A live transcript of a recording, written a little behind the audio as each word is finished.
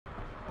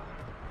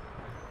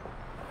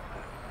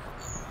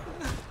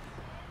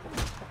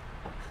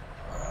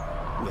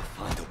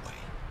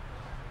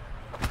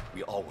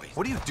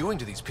What are you doing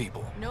to these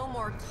people? No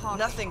more talking.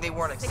 Nothing they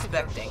weren't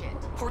expecting.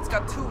 Port's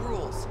got 2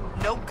 rules.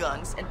 No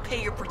guns, and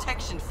pay your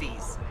protection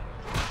fees.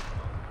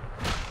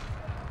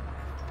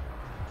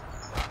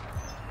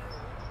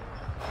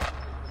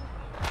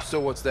 So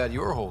what's that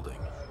you're holding?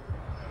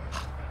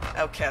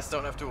 Outcasts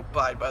don't have to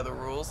abide by the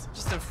rules,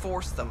 just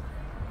enforce them.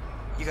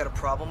 You got a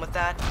problem with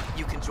that?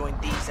 You can join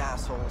these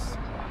assholes.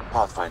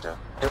 Pathfinder,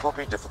 it will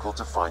be difficult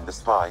to find the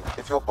spy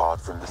if you're barred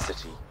from the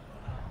city.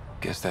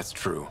 Guess that's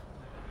true.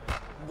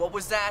 What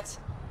was that?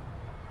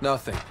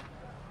 Nothing.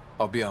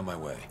 I'll be on my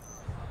way.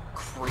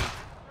 Creep.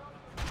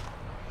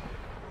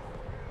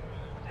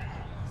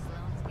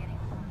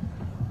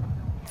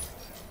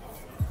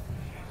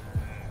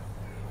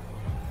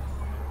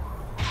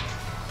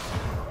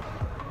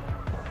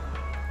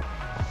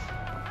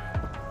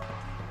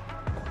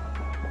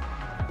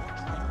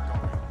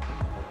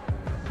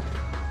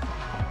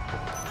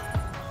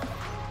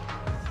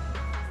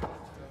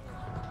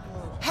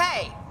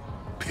 Hey!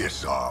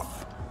 Piss off.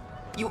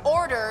 You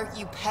order,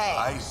 you pay.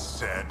 I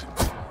said...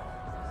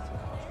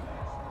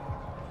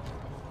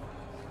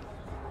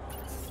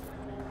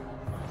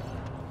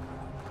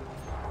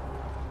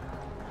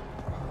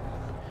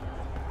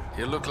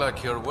 You look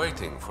like you're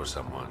waiting for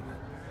someone.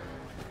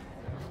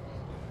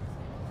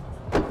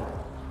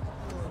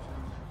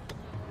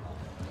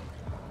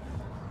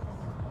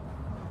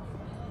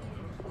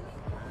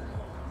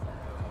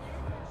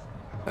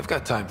 I've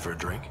got time for a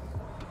drink.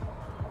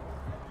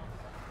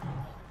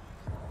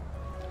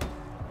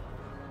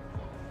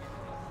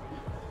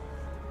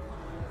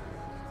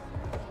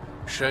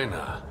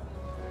 Shayna,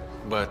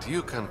 but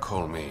you can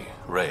call me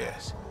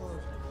Reyes.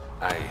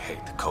 I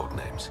hate code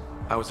names.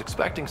 I was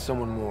expecting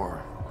someone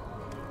more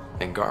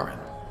Angaran.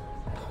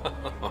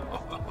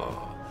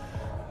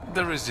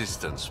 The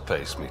Resistance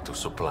pays me to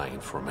supply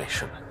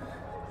information,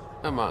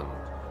 among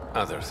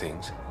other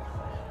things.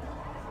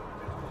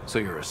 So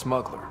you're a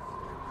smuggler?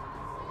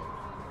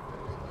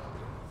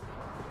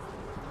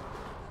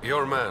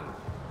 Your man,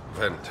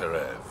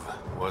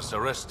 Venterev, was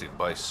arrested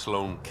by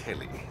Sloane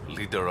Kelly,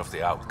 leader of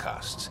the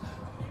Outcasts.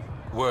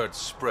 Word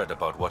spread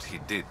about what he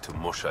did to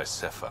Moshae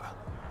Sefa.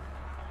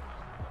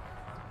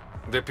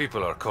 The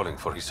people are calling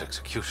for his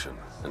execution.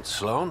 And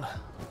Sloane?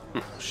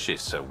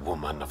 She's a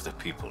woman of the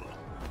people.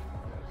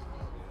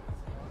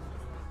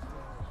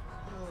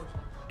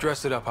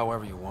 Dress it up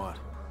however you want.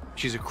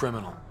 She's a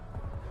criminal.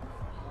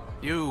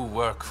 You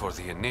work for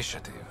the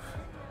Initiative.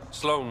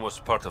 Sloane was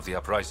part of the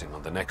uprising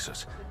on the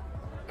Nexus.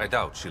 I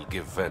doubt she'll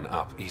give Ven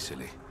up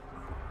easily.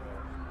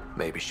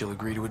 Maybe she'll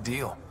agree to a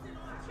deal.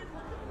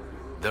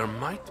 There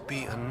might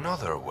be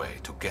another way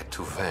to get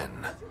to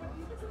Ven.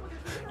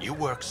 You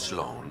work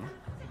Sloane,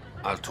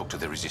 I'll talk to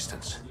the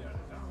Resistance.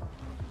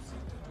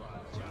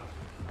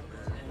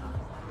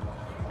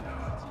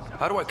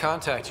 How do I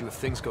contact you if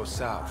things go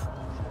south?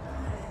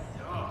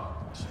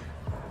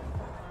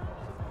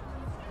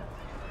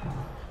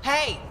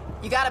 Hey!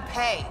 You gotta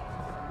pay.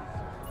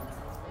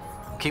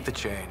 Keep the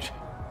change.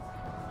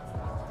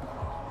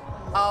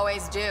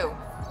 Always do.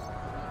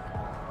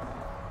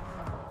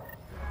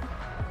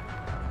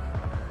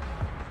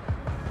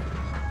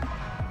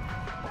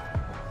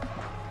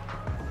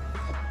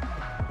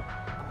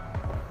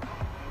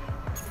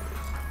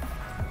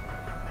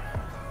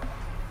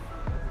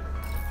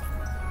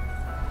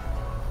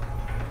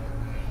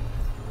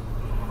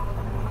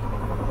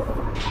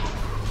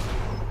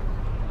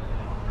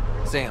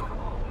 Sam,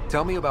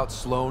 tell me about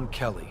Sloane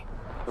Kelly.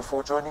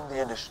 Before joining the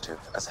Initiative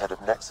as head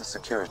of Nexus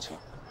Security,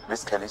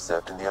 Miss Kelly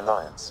served in the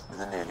Alliance with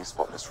a nearly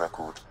spotless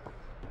record.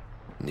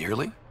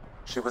 Nearly?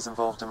 She was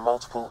involved in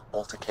multiple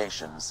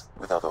altercations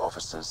with other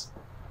officers.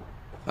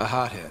 A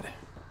hothead.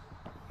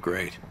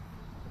 Great.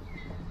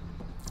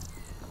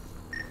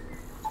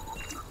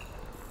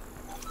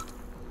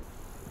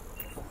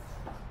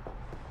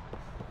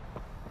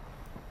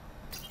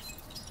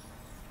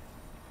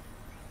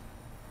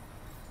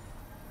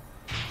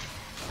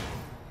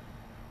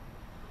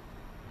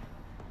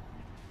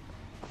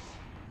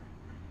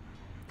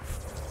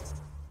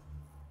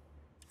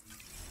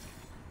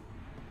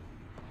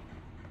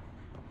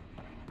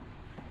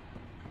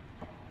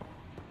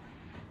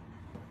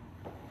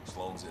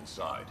 Sloane's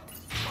inside.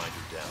 Mind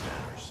your damn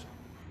manners.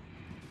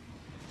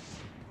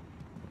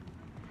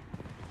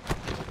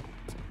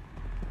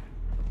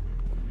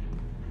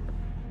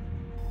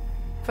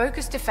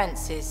 Focus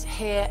defenses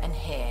here and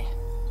here.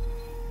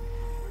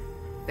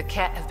 The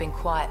Ket have been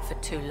quiet for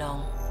too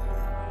long.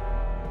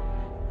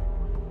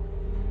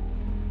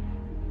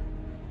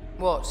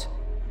 What?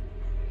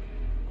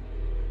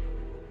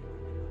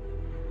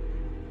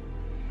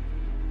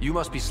 You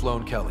must be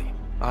Sloane Kelly.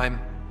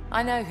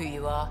 I know who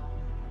you are.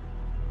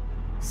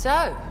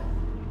 So,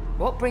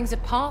 what brings a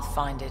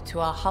Pathfinder to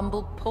our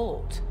humble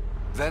port?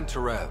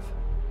 Venterev.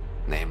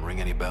 Name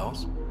ring any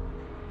bells?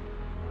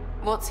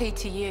 What's he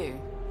to you?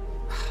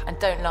 And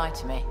don't lie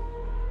to me.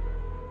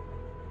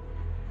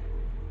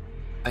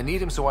 I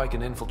need him so I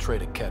can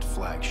infiltrate a Ket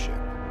flagship.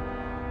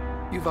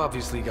 You've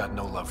obviously got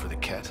no love for the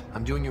Ket.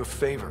 I'm doing you a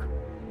favor.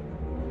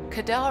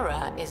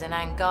 Kadara is an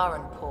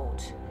Angaran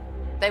port.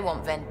 They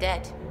want Ven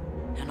dead.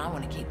 and I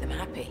want to keep them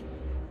happy.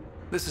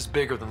 This is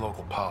bigger than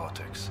local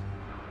politics.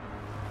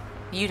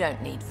 You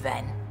don't need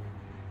Ven.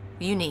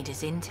 You need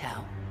his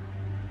intel.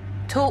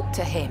 Talk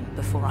to him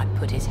before I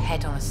put his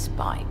head on a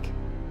spike.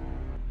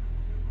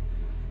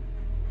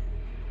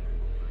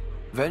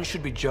 Ven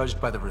should be judged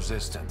by the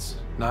Resistance,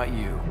 not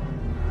you.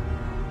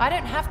 I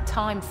don't have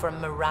time for a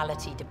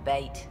morality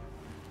debate.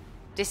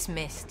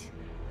 Dismissed.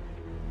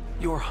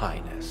 Your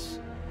Highness.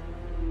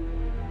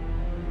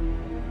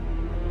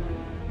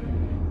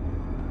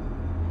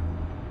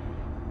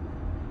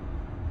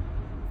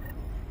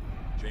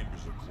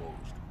 Chambers are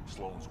closed.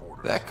 Sloane's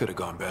orders. That could have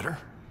gone better.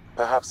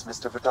 Perhaps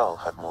Mr. Vidal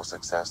had more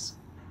success.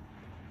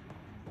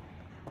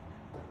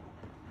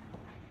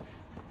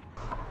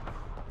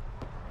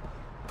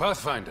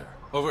 Pathfinder,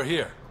 over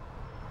here.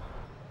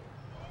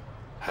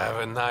 Have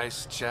a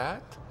nice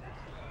chat?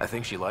 I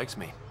think she likes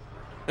me.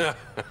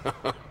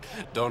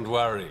 Don't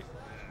worry.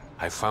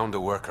 I found a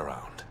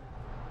workaround.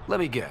 Let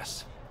me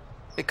guess.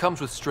 It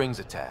comes with strings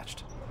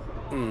attached.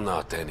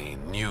 Not any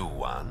new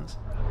ones.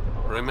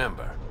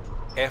 Remember,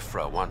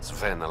 Ephra wants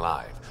Ven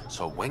alive,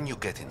 so when you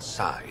get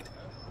inside,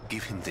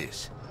 give him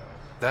this.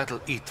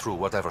 That'll eat through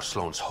whatever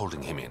Sloane's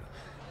holding him in,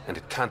 and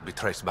it can't be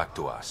traced back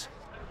to us.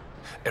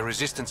 A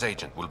Resistance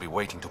agent will be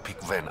waiting to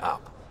pick Ven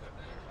up.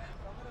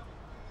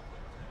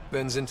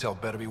 Ven's intel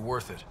better be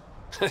worth it.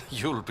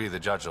 You'll be the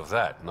judge of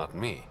that, not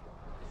me.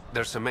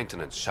 There's a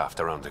maintenance shaft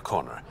around the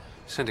corner,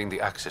 sending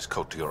the access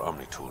code to your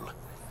Omni tool.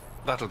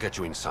 That'll get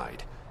you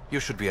inside. You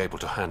should be able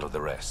to handle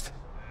the rest.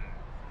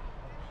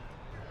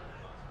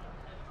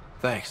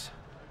 Thanks.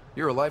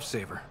 You're a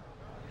lifesaver.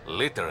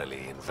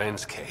 Literally, in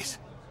Ven's case.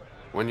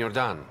 When you're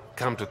done,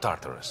 come to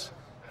Tartarus.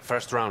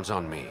 First round's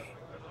on me.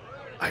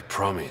 I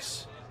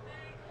promise.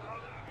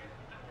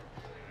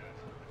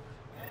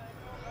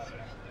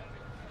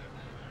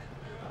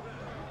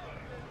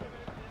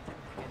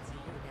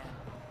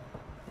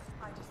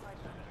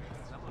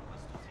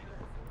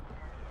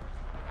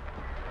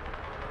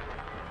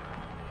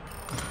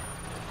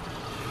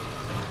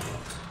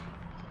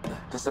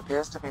 This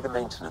appears to be the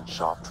maintenance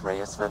shaft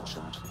Reyes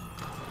mentioned.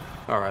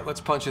 Alright,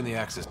 let's punch in the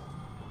access.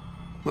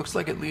 Looks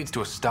like it leads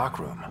to a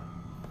stockroom.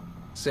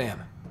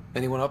 Sam,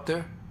 anyone up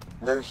there?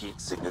 No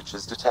heat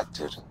signatures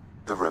detected.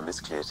 The room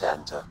is clear to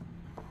enter.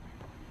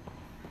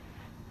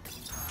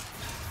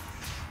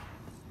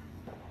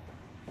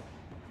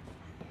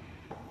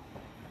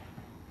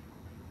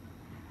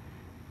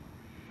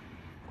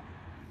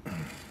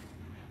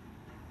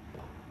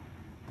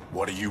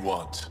 What do you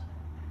want?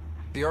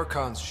 The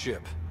Archon's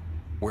ship.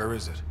 Where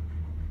is it?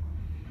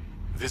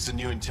 This a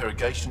new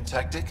interrogation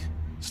tactic?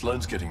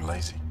 Sloane's getting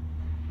lazy.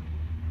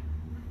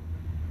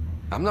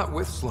 I'm not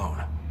with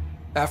Sloane.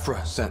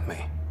 Ephra sent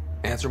me.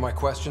 Answer my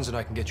questions and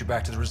I can get you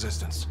back to the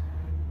Resistance.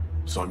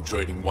 So I'm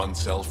trading one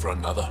cell for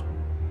another?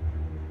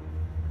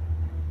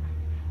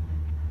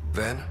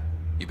 Then,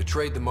 you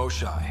betrayed the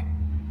Moshai.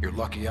 You're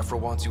lucky Ephra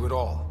wants you at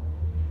all.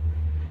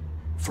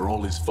 For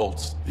all his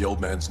faults, the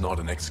old man's not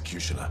an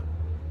executioner.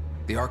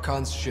 The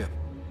Archon's ship.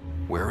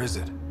 Where is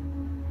it?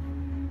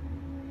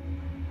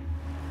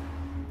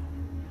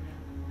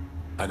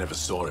 I never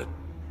saw it.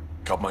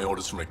 Got my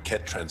orders from a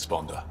Ket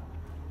transponder.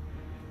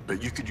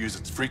 But you could use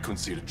its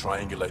frequency to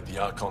triangulate the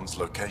Archon's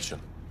location.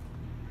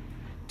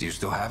 Do you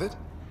still have it?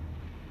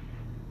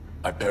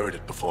 I buried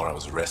it before I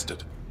was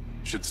arrested.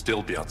 Should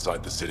still be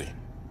outside the city.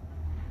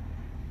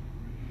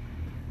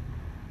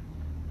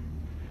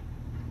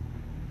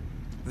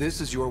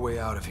 This is your way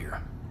out of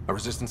here. A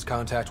Resistance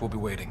contact will be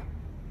waiting.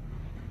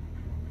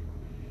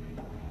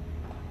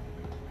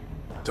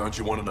 Don't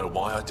you want to know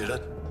why I did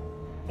it?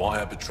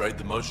 Why I betrayed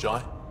the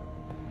Moshai?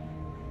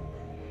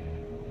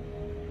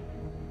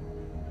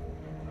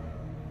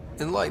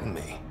 Enlighten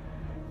me.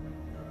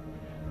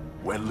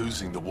 We're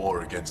losing the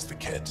war against the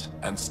Ket,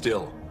 and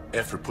still,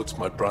 Ephra puts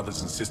my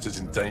brothers and sisters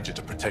in danger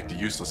to protect a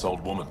useless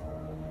old woman.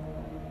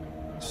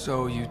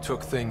 So you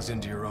took things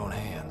into your own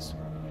hands.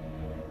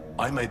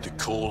 I made the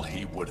call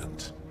he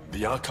wouldn't.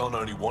 The Archon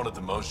only wanted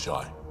the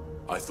Moshai.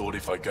 I thought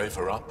if I gave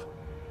her up...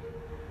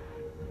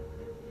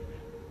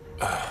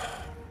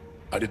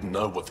 I didn't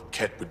know what the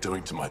Ket were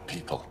doing to my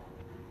people.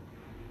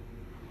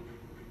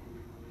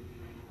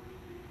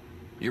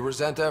 You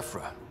resent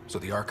Ephra, so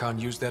the Archon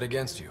used that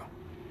against you.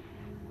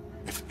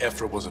 If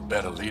Ephra was a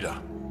better leader...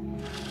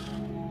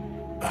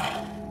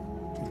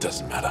 it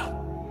doesn't matter.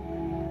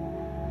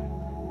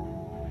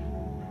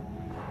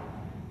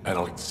 And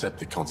I'll accept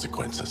the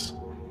consequences.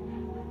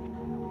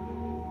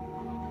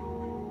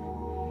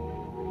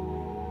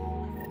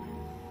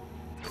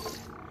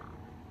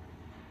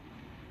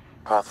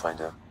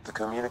 Pathfinder, the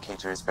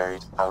communicator is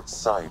buried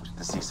outside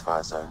the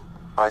ceasefire zone.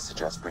 I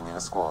suggest bringing a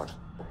squad.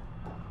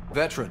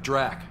 Vetra,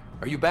 Drac,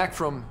 are you back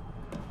from...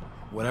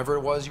 whatever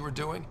it was you were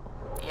doing?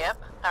 Yep,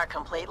 our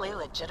completely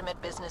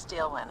legitimate business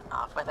deal went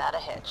off without a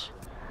hitch.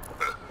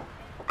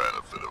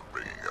 Benefit of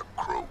bringing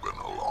a Krogan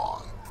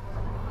along.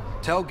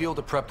 Tell Gil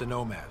to prep the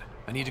Nomad.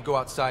 I need to go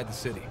outside the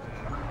city.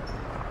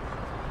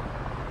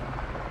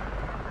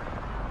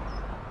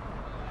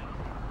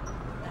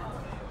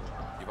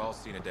 You've all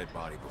seen a dead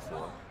body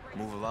before.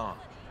 Move along.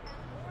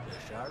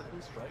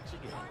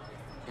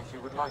 If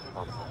you would like,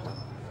 Pathfinder,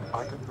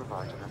 I can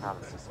provide an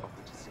analysis of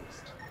the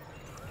deceased.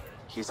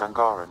 He's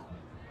Angaran.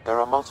 There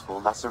are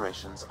multiple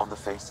lacerations on the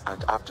face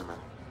and abdomen.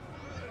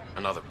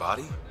 Another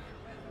body?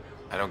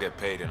 I don't get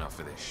paid enough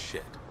for this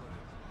shit.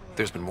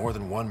 There's been more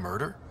than one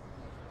murder?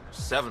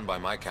 7 by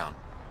my count,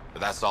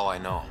 but that's all I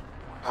know.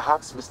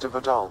 Perhaps Mr.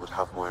 Vidal would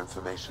have more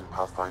information,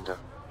 Pathfinder.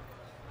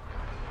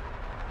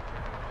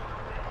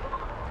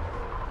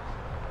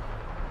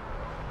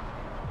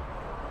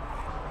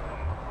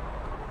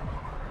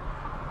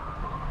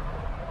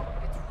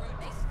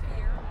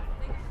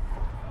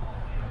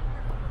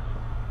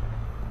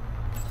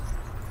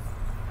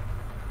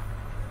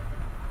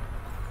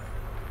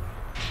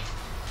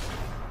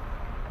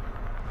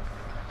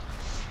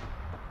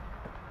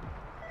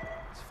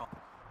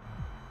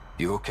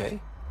 You okay?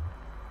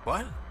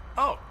 What?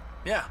 Oh,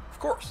 yeah, of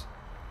course.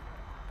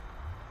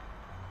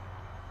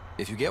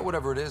 If you get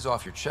whatever it is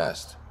off your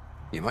chest,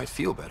 you might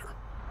feel better.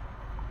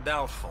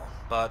 Doubtful,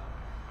 but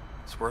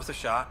it's worth a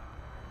shot.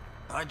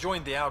 I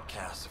joined the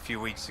Outcasts a few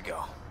weeks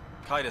ago.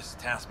 Titus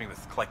tasked me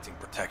with collecting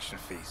protection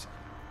fees.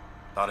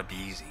 Thought it'd be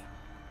easy.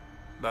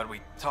 But we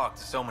talked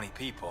to so many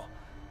people.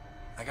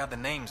 I got the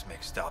names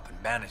mixed up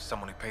and banished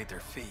someone who paid their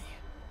fee.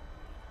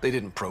 They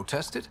didn't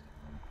protest it?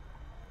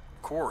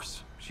 Of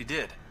course, she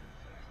did.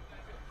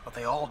 But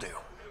they all do.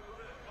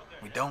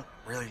 We don't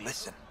really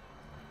listen.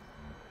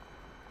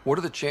 What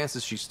are the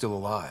chances she's still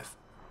alive?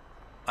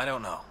 I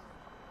don't know.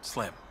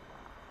 Slim.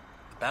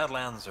 The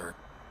Badlands are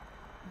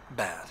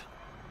bad.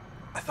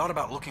 I thought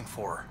about looking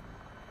for her,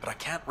 but I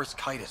can't risk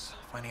Titus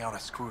finding out I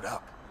screwed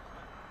up.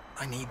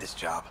 I need this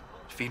job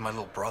to feed my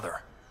little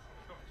brother.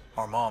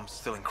 Our mom's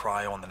still in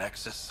cryo on the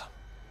Nexus.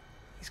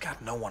 He's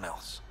got no one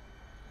else.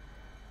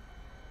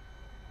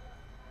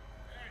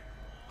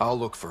 I'll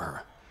look for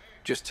her.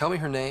 Just tell me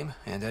her name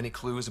and any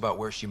clues about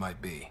where she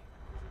might be.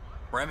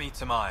 Remy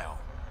Tamayo.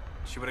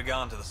 She would have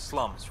gone to the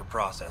slums for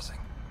processing.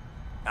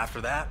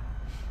 After that,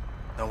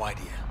 no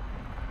idea.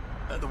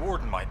 The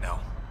warden might know.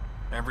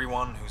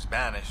 Everyone who's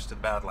banished to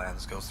the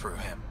Badlands goes through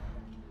him.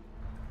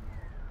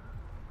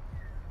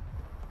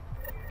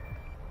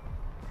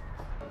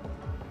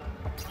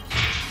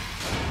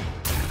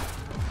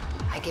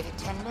 I give it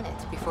 10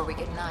 minutes before we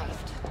get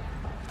knifed.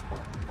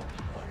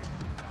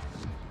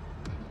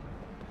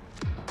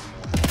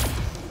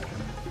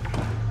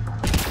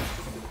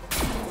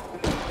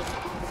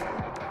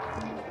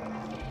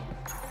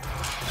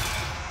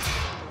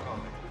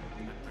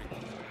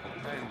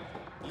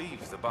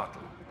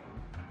 Bottle.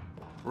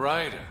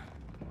 Ryder,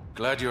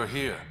 glad you're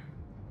here.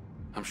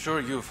 I'm sure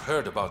you've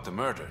heard about the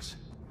murders.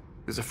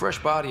 There's a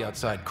fresh body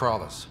outside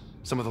Crawlus.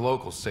 Some of the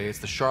locals say it's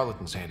the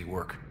charlatan's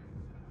handiwork.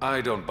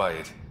 I don't buy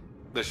it.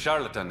 The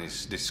charlatan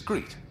is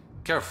discreet,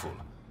 careful.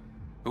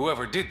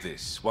 Whoever did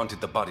this wanted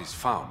the bodies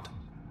found.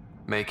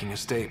 Making a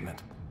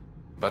statement.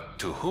 But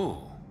to who?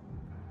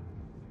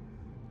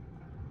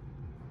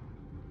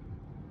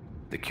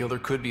 The killer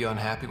could be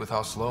unhappy with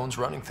how Sloane's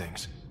running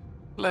things.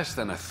 Less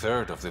than a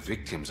third of the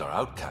victims are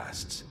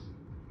outcasts.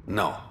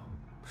 No.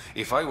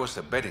 If I was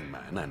a betting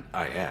man, and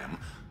I am,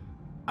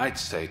 I'd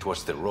say it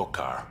was the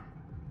Rokar.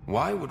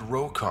 Why would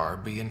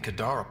Rokar be in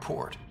Kadara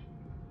port?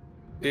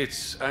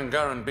 It's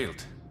Angaran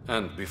built,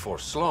 and before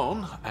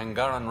Sloane,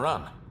 Angaran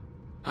run.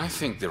 I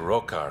think the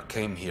Rokar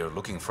came here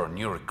looking for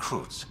new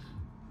recruits,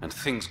 and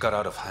things got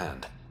out of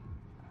hand.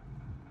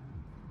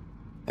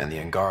 And the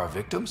Angara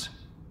victims?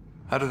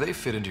 How do they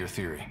fit into your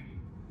theory?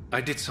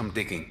 I did some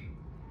digging.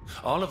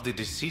 All of the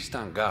deceased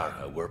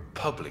Angara were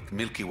public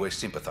Milky Way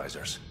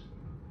sympathizers.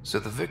 So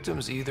the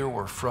victims either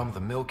were from the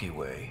Milky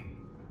Way...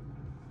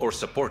 or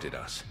supported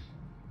us.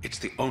 It's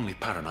the only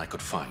pattern I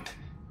could find.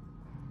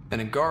 An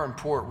Angaran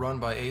port run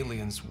by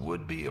aliens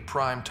would be a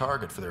prime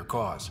target for their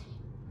cause.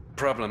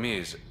 Problem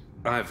is,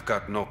 I've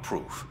got no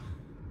proof.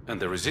 And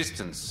the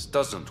Resistance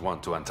doesn't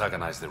want to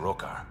antagonize the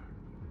Rokar.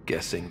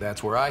 Guessing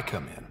that's where I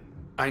come in.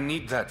 I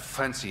need that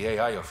fancy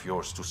AI of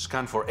yours to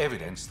scan for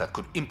evidence that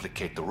could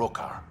implicate the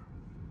Rokar.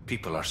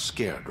 People are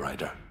scared,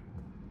 Ryder.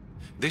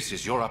 This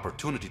is your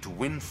opportunity to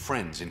win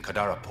friends in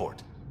Kadara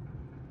Port.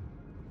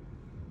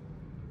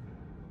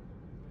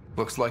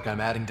 Looks like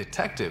I'm adding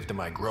detective to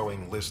my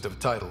growing list of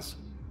titles.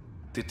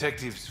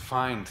 Detectives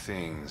find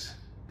things,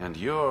 and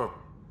you're...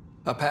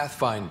 a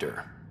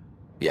pathfinder.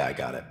 Yeah, I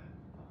got it.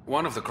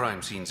 One of the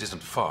crime scenes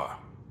isn't far.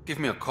 Give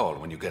me a call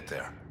when you get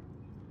there.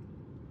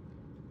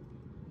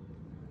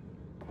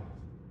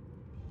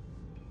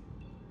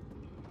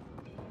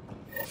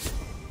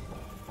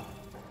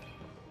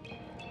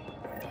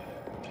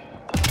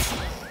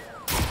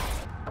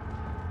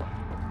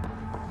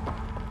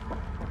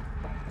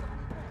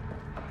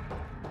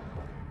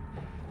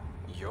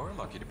 You're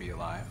lucky to be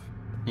alive.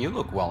 You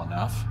look well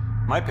enough.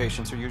 My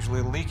patients are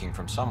usually leaking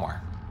from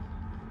somewhere.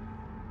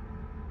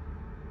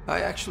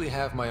 I actually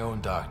have my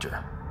own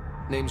doctor.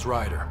 Name's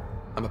Ryder.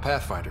 I'm a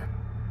pathfinder.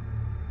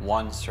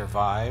 One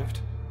survived.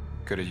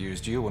 Could have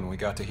used you when we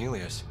got to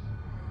Helios.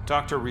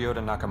 Dr.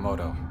 Ryota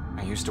Nakamoto.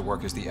 I used to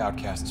work as the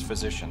Outcast's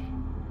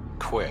physician.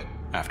 Quit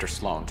after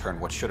Sloane turned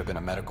what should have been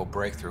a medical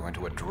breakthrough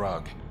into a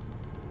drug.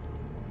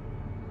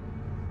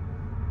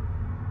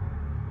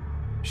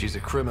 She's a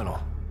criminal.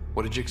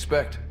 What did you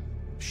expect?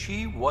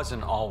 She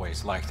wasn't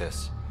always like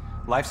this.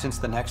 Life since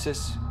the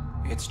Nexus,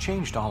 it's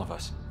changed all of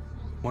us.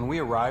 When we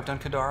arrived on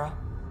Kadara,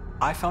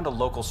 I found a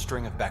local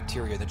string of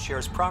bacteria that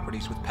shares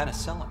properties with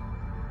penicillin.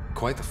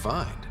 Quite the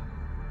find.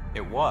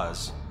 It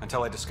was,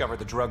 until I discovered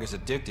the drug is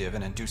addictive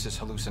and induces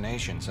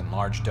hallucinations in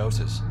large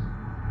doses.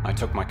 I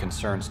took my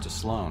concerns to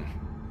Sloan.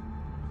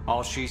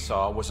 All she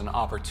saw was an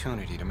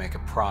opportunity to make a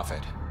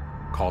profit,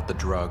 called the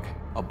drug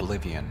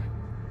Oblivion.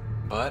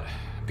 But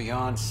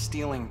beyond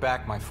stealing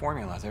back my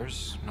formula,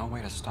 there's no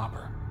way to stop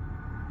her.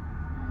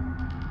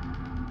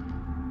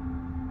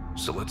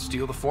 So let's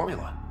steal the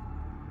formula.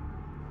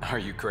 Are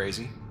you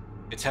crazy?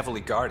 It's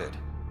heavily guarded.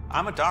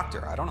 I'm a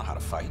doctor. I don't know how to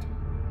fight.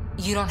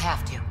 You don't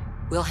have to.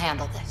 We'll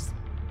handle this.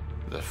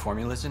 The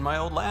formula's in my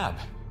old lab.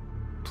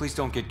 Please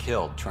don't get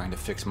killed trying to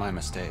fix my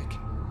mistake.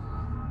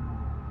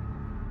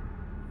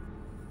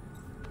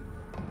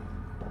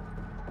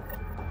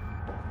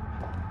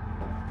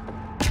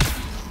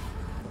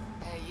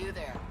 Hey, you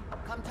there.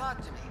 Come talk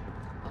to me.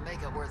 I'll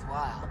make it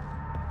worthwhile.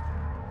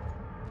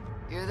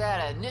 You're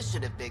that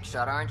initiative big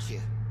shot, aren't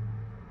you?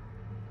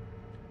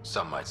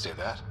 Some might say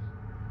that.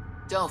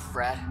 Don't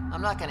fret.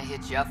 I'm not gonna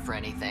hit you up for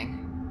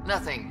anything.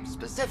 Nothing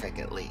specific,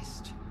 at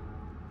least.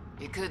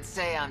 You could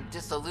say I'm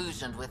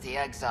disillusioned with the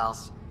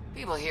exiles.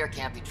 People here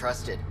can't be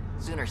trusted.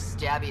 Sooner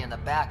stab you in the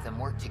back than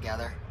work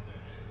together.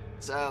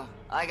 So,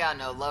 I got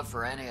no love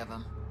for any of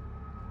them.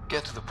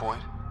 Get to the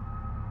point.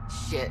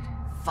 Shit,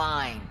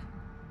 fine.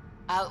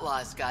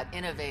 Outlaws got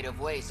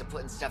innovative ways of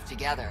putting stuff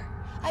together.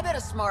 I bet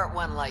a smart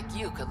one like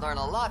you could learn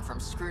a lot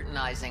from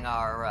scrutinizing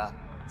our,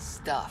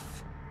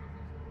 stuff.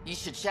 You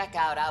should check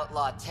out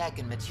Outlaw Tech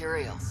and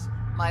Materials.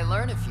 Might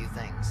learn a few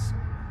things.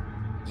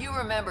 You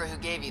remember who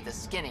gave you the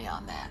skinny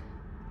on that?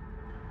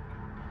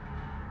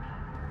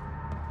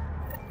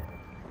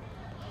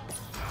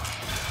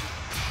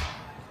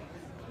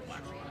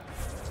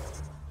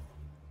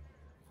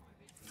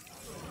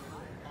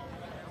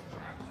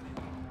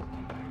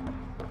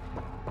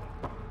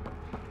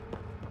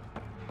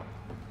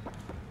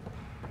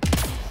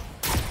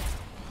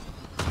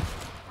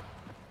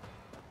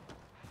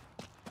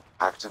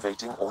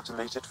 Activating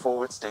automated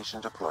forward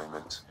station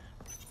deployment.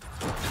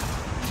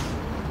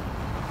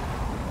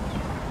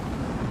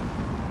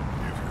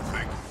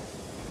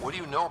 What do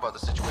you know about the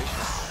situation?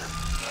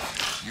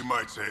 You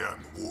might say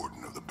I'm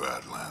warden of the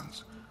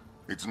Badlands.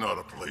 It's not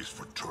a place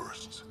for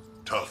tourists.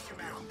 Tough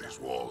beyond these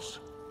walls.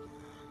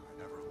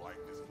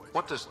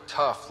 What does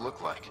tough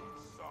look like?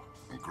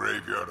 A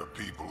graveyard of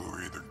people who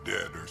are either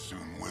dead or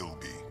soon will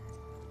be.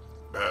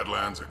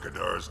 Badlands are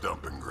Kadara's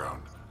dumping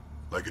ground.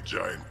 Like a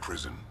giant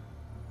prison.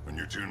 When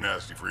you're too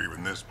nasty for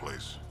even this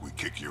place, we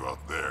kick you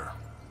out there.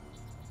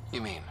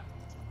 You mean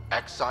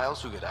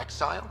exiles who get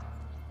exiled?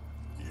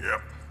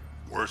 Yep.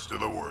 Worst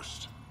of the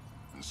worst.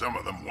 And some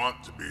of them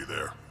want to be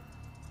there.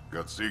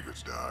 Got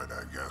secrets to hide,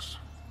 I guess.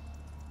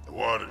 The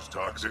water's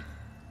toxic.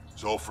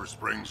 Sulfur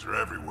springs are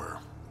everywhere.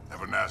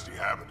 Have a nasty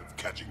habit of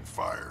catching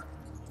fire.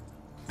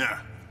 Yeah.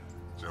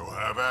 So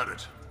have at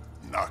it.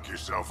 Knock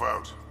yourself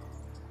out.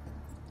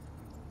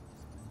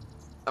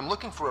 I'm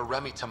looking for a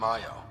Remy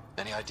Tamayo.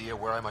 Any idea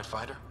where I might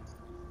find her?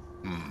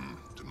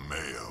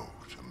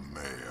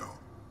 Tamayo.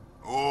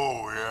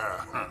 Oh,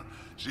 yeah.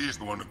 She's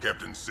the one who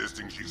kept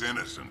insisting she's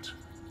innocent.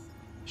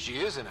 She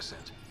is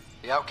innocent.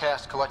 The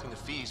outcast collecting the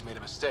fees made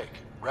a mistake.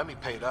 Remy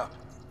paid up.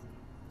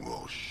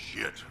 Well,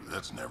 shit.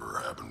 That's never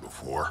happened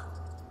before.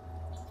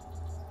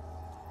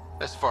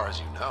 As far as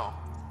you know.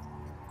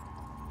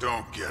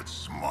 Don't get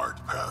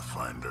smart,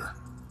 Pathfinder.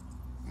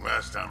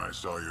 Last time I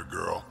saw your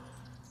girl,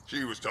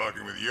 she was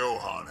talking with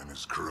Johan and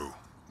his crew.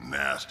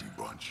 Nasty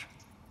bunch.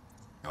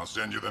 I'll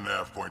send you the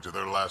nav point to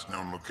their last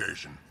known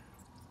location.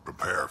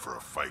 Prepare for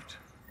a fight.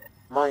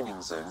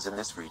 Mining zones in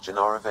this region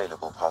are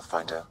available,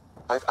 Pathfinder.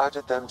 I've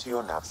added them to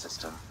your nav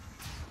system.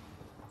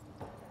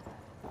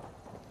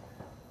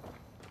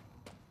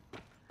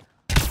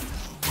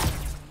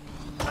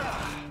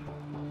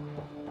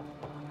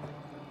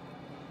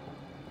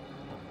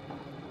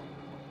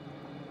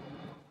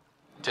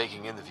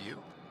 Taking in the view?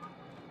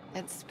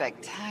 It's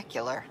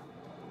spectacular.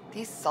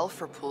 These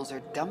sulfur pools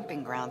are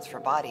dumping grounds for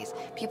bodies.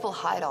 People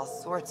hide all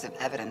sorts of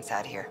evidence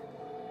out here.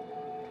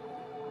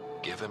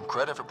 Give them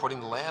credit for putting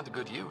the land to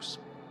good use.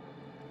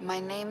 My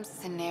name's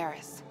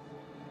Cineris.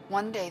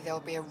 One day there'll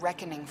be a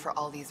reckoning for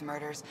all these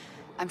murders.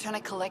 I'm trying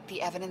to collect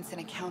the evidence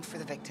and account for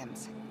the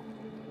victims.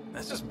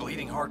 That's just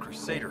bleeding heart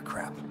crusader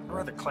crap. I'd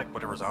rather collect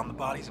whatever's on the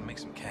bodies and make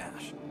some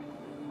cash.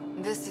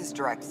 This is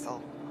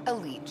Drexel, a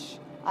leech.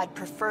 I'd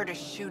prefer to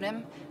shoot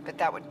him, but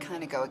that would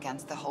kind of go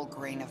against the whole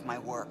grain of my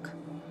work.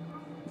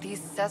 These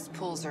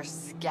cesspools are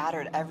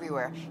scattered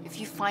everywhere.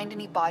 If you find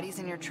any bodies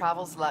in your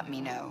travels, let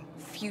me know.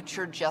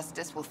 Future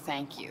Justice will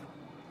thank you.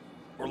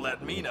 Or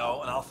let me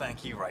know, and I'll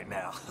thank you right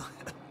now.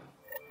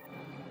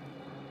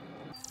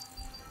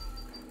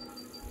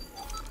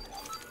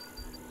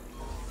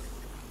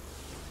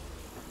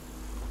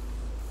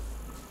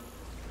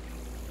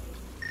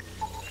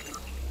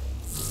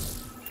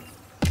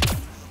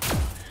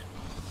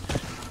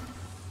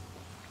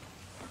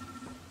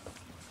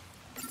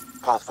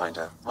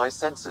 Pathfinder, my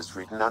sensors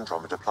read an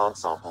Andromeda plant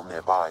sample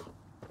nearby.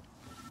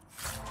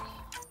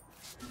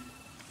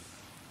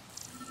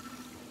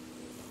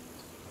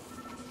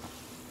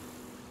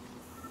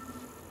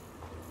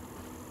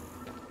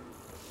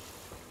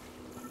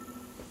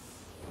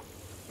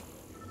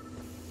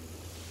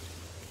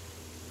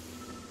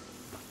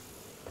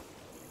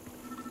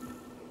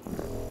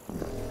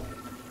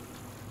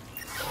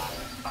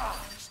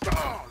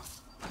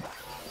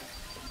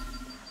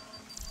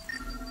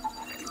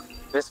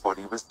 This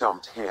body was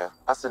dumped here,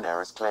 as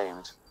Daenerys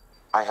claimed.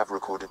 I have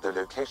recorded the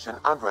location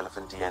and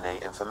relevant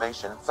DNA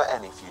information for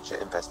any future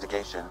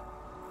investigation.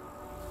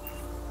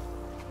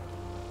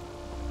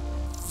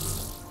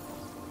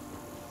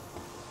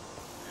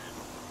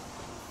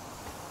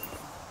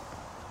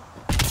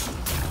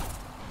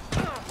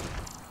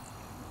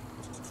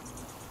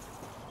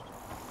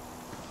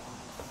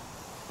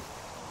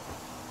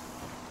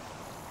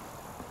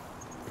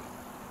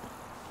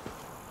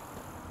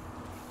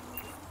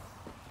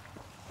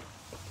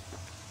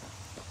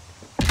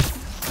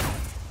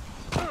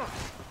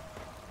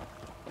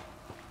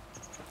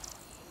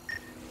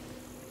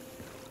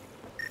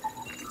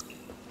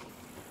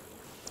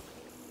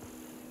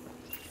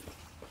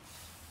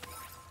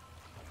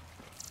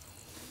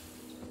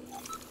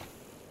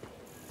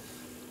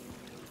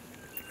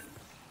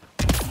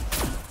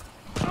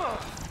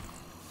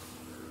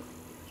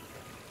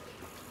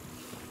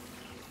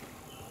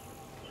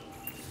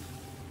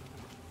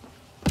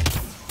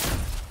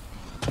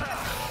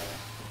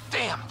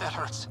 Damn, that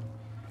hurts.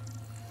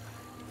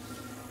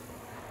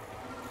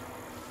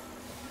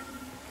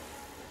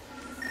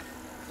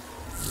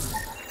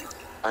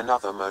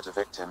 Another murder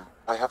victim.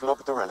 I have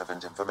logged the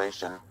relevant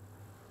information.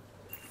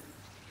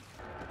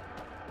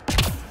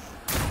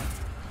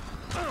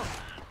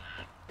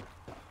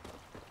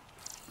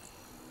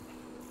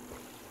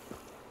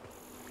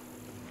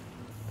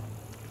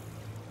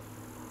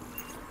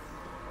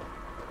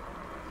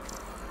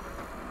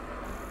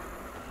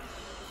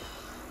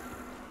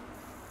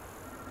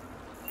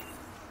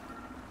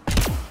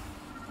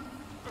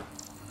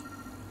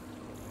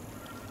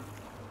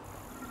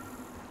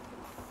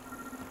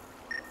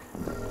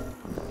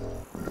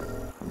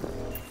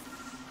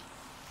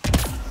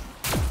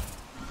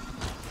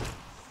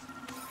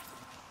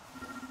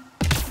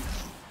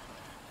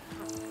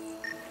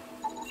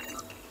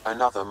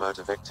 Another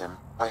murder victim.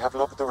 I have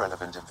logged the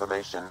relevant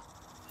information.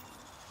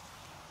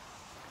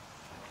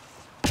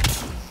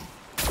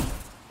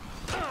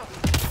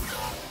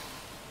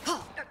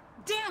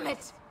 Damn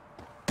it!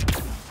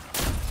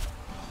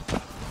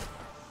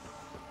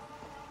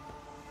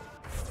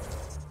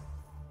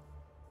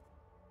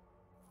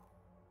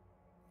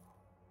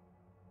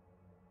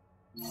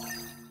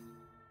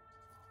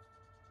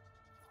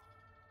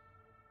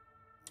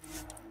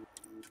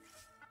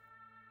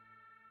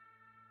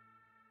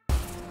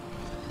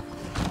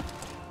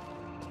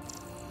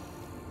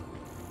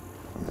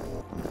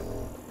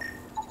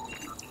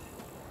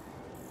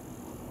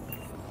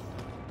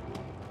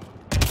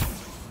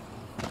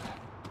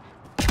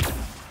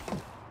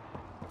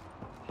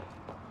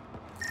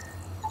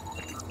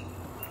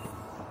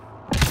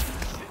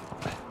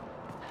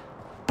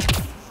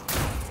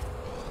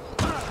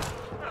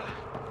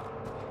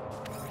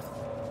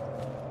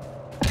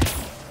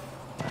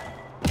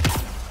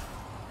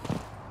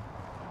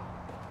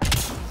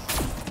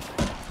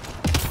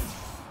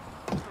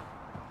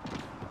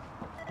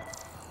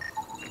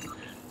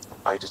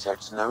 I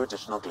detect no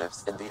additional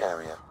glyphs in the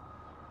area.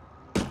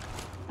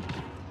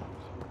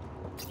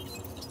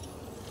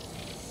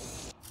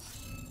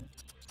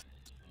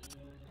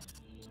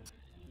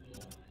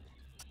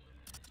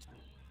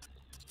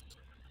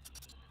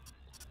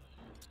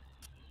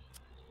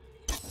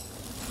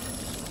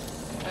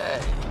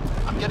 Hey,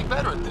 I'm getting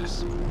better at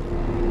this.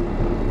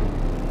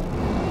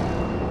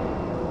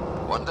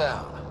 One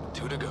down,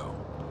 2 to go.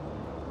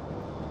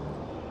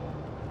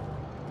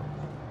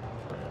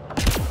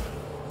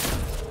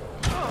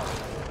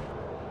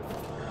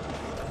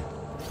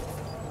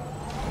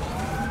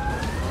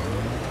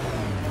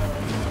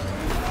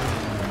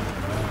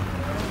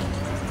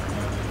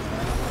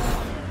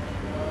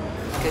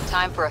 Good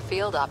time for a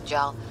field op,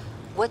 Jal.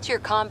 What's your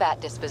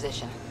combat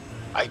disposition?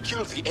 I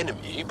kill the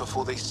enemy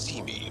before they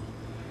see me.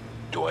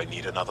 Do I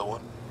need another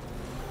one?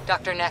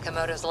 Dr.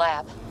 Nakamoto's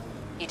lab.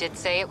 He did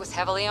say it was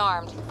heavily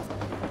armed.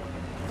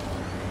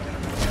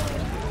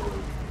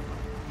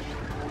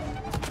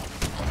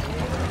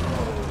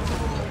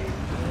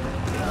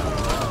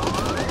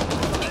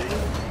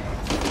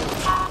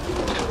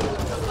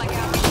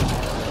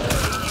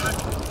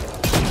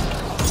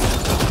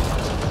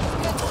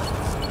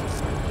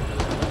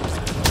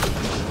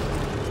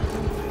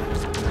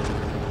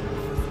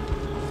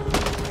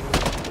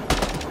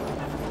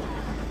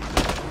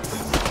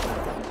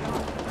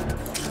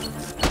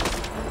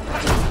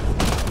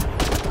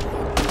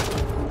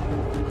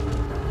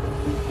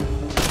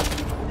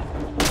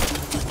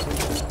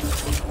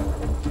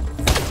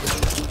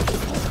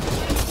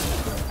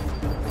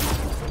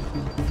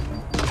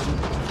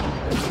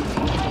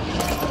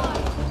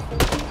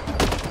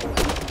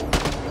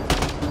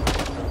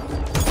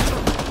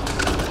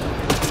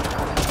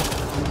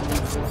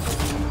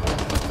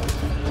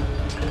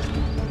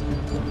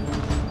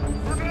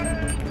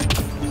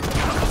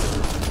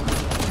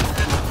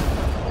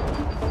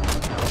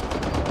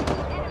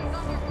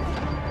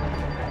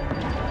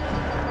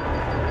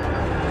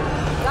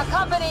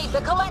 company,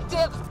 the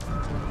collective!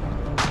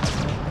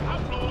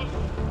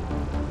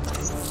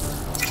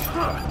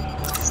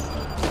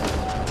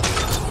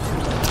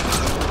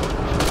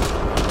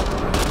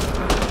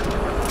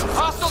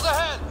 Hostiles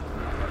ahead!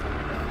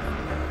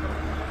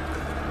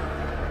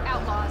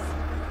 Outlaws.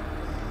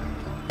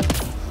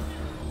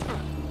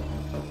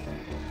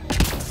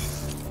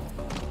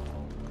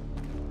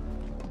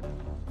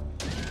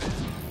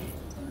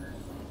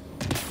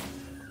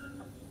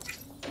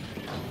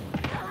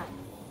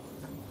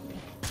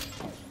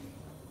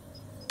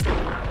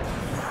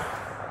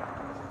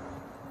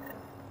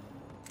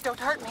 Don't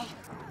hurt me.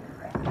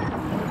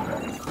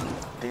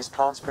 These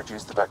plants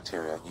produce the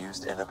bacteria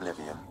used in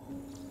Oblivion.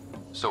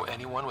 So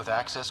anyone with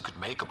access could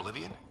make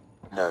Oblivion?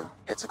 No,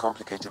 it's a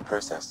complicated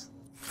process.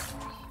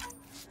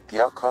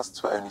 The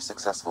outcasts were only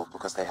successful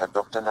because they had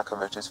Dr.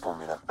 Nakamoto's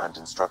formula and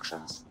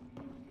instructions.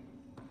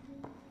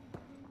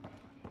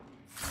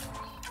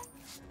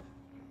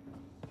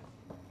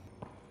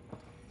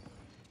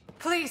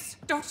 Please,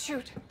 don't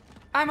shoot.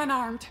 I'm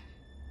unarmed.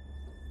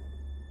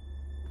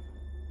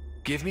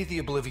 Give me the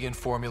Oblivion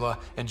formula,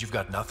 and you've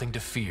got nothing to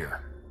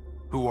fear.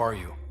 Who are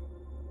you?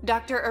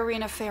 Dr.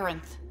 Irina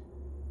Ferenth.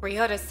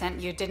 Ryota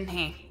sent you, didn't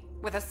he?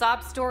 With a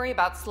sob story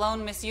about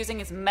Sloan misusing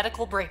his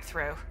medical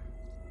breakthrough.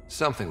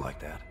 Something like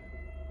that.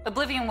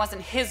 Oblivion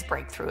wasn't his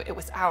breakthrough, it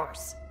was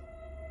ours.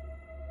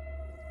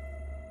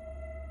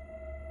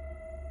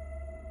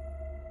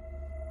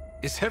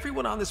 Is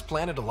everyone on this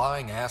planet a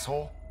lying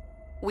asshole?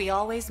 We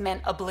always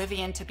meant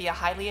Oblivion to be a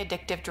highly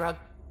addictive drug.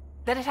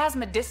 That it has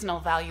medicinal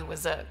value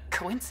was a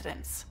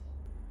coincidence.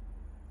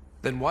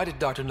 Then why did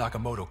Dr.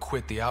 Nakamoto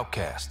quit the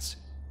Outcasts?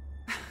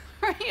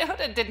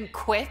 Ryota didn't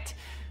quit.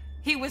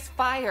 He was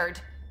fired.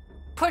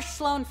 Pushed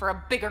Sloan for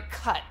a bigger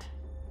cut.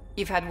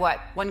 You've had what,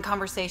 one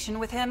conversation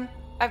with him?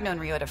 I've known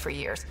Ryota for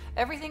years.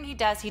 Everything he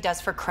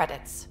does for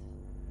credits.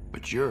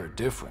 But you're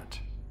different.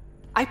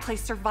 I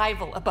place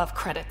survival above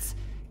credits.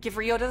 Give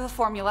Ryota the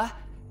formula,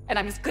 and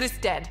I'm as good as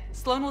dead.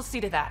 Sloan will see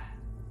to that.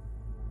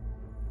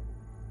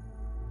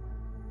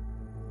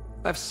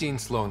 I've seen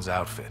Sloan's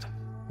outfit.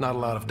 Not a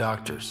lot of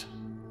doctors.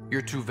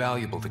 You're too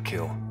valuable to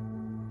kill.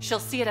 She'll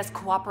see it as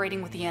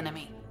cooperating with the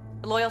enemy.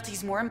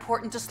 Loyalty's more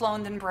important to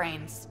Sloan than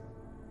brains.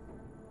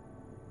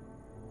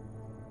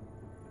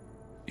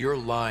 You're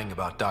lying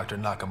about Dr.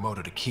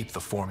 Nakamoto to keep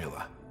the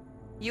formula.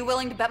 You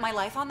willing to bet my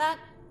life on that?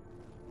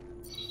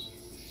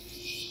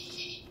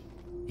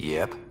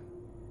 Yep.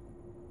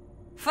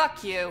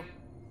 Fuck you.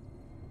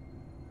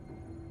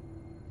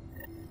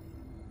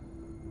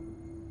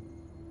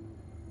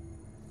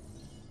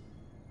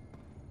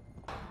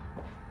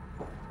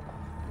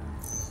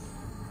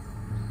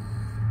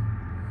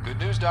 Good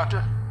news,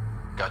 Doctor.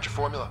 Got your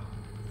formula.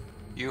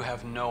 You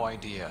have no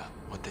idea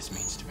what this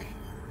means to me.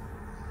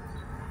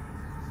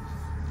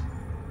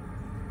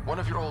 One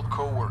of your old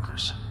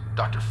co-workers,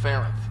 Dr.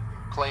 Ferenth,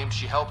 claimed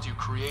she helped you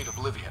create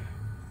Oblivion.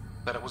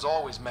 That it was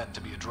always meant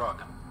to be a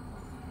drug.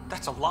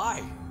 That's a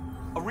lie.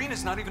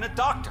 Irina's not even a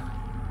doctor.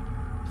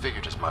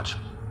 Figured as much.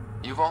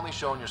 You've only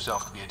shown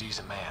yourself to be a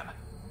decent man.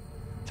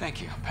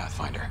 Thank you,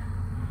 Pathfinder.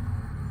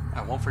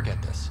 I won't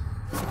forget this.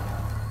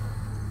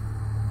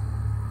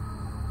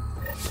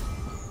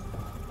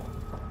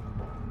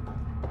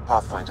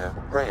 Pathfinder,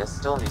 Reyes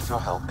still needs your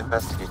help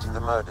investigating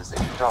the murders in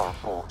Udara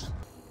Port.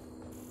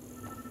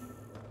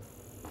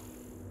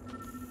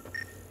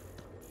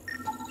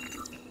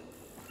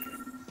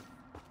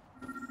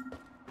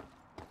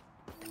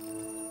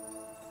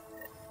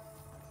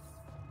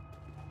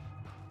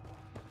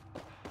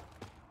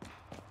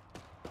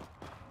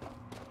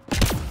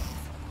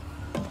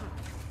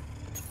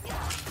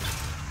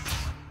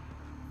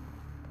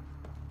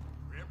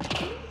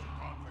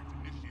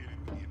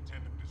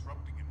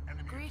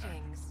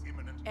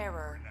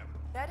 Error.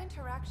 That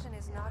interaction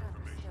is not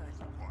understood.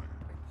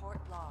 Report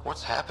log.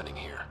 What's happening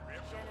here?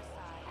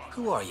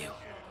 Who are you?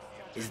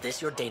 Is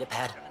this your data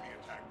pad?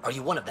 Are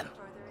you one of them?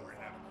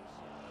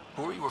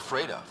 Who are you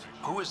afraid of?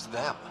 Who is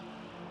them?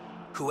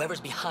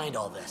 Whoever's behind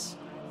all this.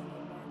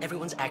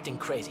 Everyone's acting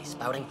crazy,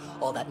 spouting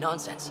all that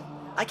nonsense.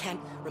 I can't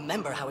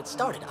remember how it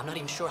started. I'm not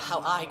even sure how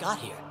I got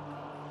here.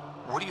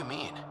 What do you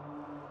mean?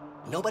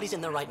 Nobody's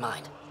in their right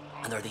mind.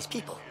 And there are these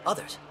people,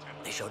 others.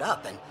 They showed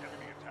up and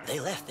they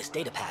left this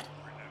data pad.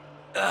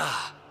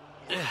 Ugh.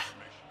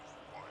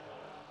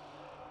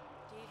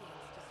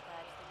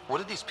 What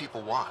did these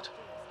people want?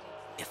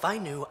 If I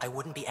knew, I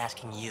wouldn't be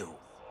asking you.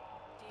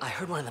 I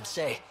heard one of them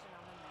say,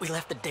 we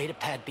left the data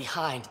pad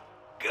behind.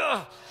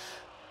 Ugh.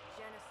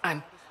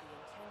 I'm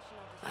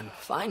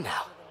fine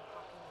now.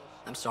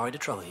 I'm sorry to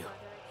trouble you.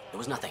 It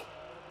was nothing.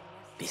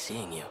 Be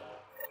seeing you.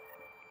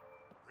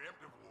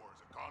 Preemptive war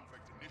is a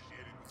conflict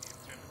initiated with the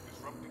intent of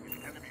disrupting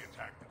an enemy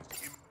attack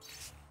that is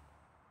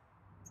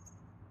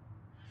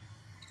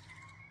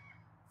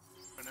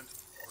imminent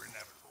or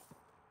inevitable.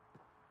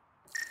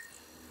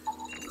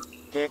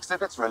 He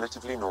exhibits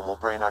relatively normal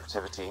brain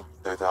activity,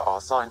 though there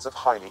are signs of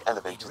highly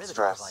elevated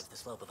stress.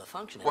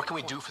 What can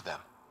we do for them?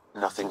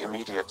 Nothing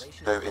immediate,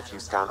 though if you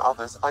scan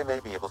others, I may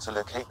be able to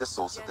locate the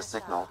source of the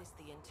signal.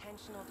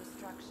 intentional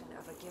destruction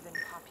of a given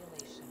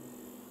population.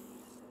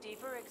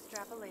 Deeper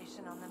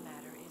extrapolation on the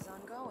matter is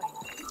ongoing.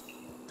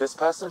 This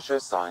person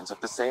shows signs of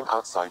the same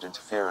outside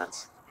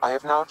interference. I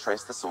have now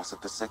traced the source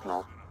of the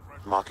signal,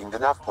 marking the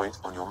nav point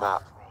on your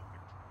map.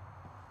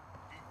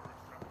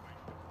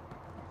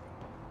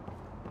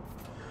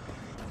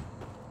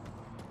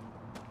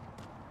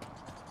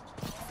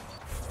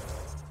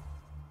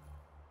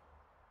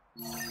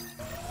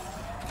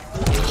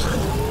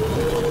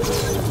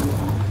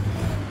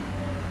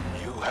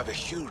 You have a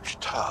huge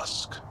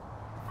task.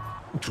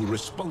 To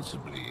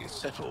responsibly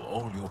settle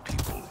all your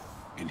people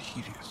in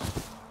Helios.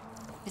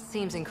 It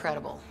seems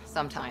incredible,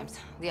 sometimes.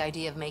 The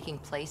idea of making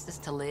places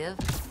to live,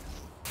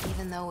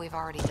 even though we've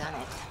already done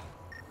it.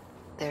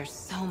 There's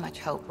so much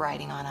hope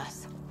riding on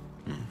us.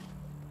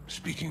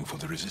 Speaking for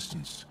the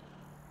Resistance,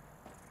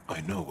 I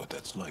know what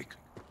that's like.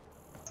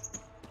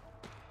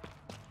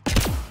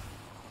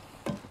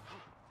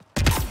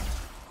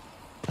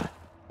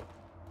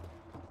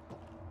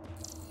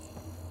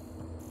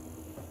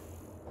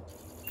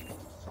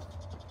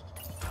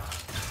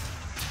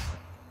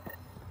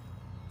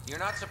 You're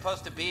not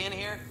supposed to be in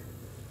here?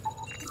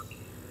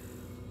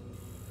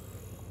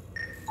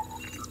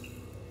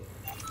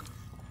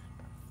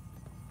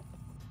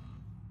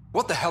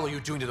 What the hell are you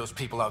doing to those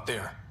people out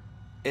there?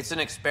 It's an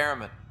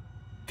experiment.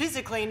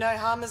 Physically, no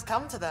harm has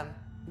come to them.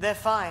 They're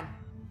fine.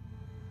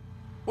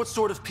 What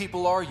sort of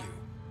people are you?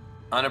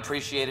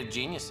 Unappreciated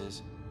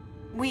geniuses.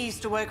 We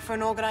used to work for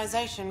an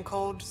organization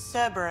called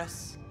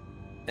Cerberus.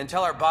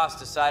 Until our boss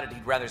decided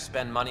he'd rather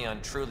spend money on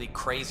truly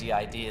crazy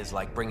ideas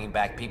like bringing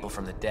back people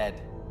from the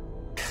dead.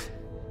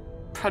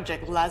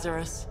 Project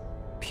Lazarus.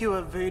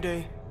 Pure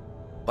voodoo.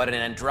 But in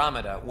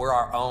Andromeda, we're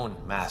our own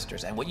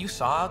masters, and what you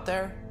saw out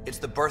there, it's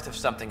the birth of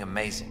something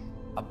amazing.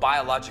 A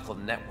biological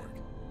network.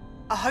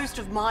 A host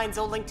of minds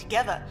all linked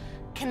together,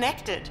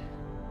 connected.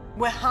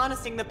 We're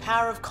harnessing the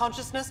power of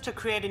consciousness to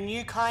create a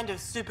new kind of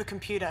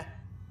supercomputer.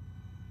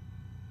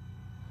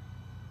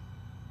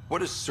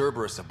 What is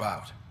Cerberus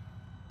about?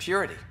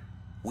 Purity.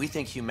 We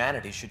think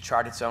humanity should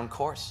chart its own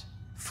course,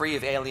 free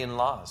of alien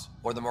laws,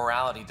 or the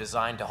morality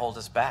designed to hold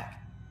us back.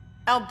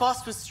 Our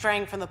boss was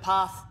straying from the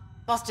path,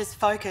 lost his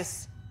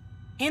focus.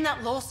 He and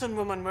that Lawson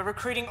woman were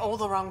recruiting all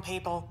the wrong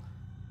people.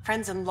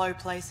 Friends in low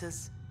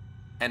places.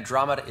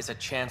 Andromeda is a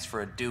chance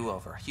for a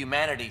do-over.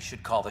 Humanity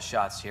should call the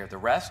shots here. The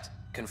rest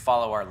can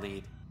follow our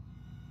lead.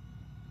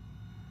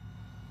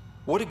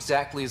 What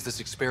exactly is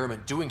this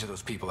experiment doing to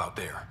those people out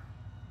there?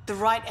 The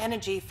right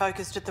energy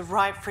focused at the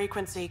right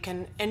frequency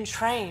can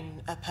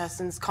entrain a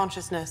person's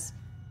consciousness.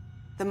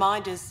 The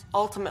mind is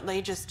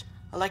ultimately just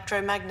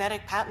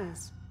electromagnetic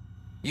patterns.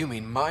 You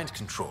mean mind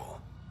control?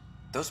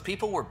 Those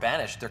people were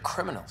banished. They're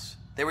criminals.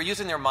 They were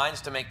using their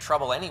minds to make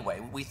trouble anyway.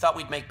 We thought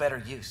we'd make better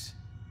use.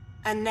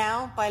 And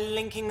now, by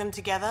linking them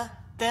together,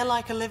 they're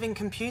like a living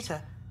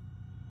computer,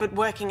 but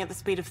working at the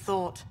speed of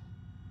thought.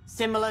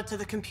 Similar to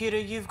the computer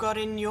you've got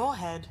in your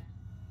head.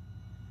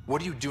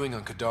 What are you doing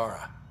on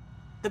Kadara?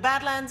 The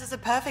Badlands is a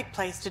perfect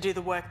place to do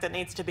the work that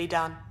needs to be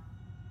done.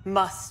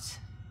 Must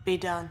be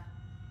done.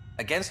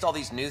 Against all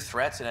these new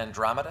threats in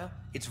Andromeda,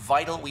 it's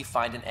vital we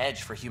find an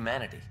edge for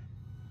humanity.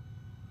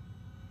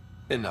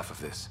 Enough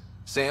of this.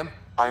 Sam?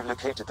 I've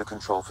located the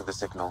control for the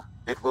signal.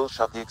 It will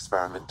shut the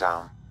experiment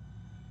down.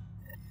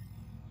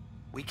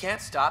 We can't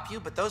stop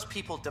you, but those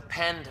people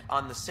depend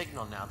on the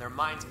signal now. Their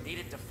minds need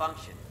it to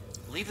function.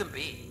 Leave them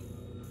be.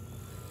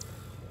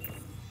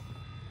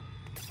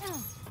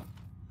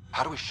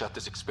 How do we shut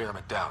this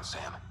experiment down,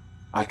 Sam?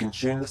 I can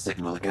tune the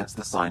signal against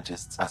the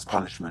scientists as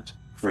punishment,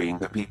 freeing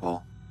the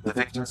people. The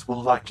victims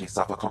will likely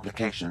suffer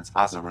complications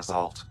as a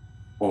result.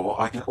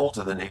 Or I can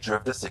alter the nature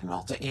of the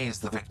signal to ease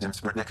the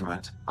victim's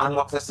predicament,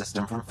 unlock the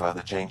system from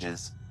further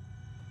changes.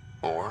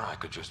 Or I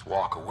could just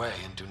walk away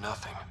and do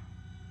nothing.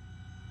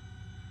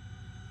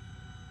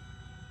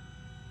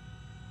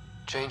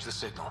 Change the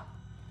signal.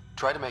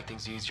 Try to make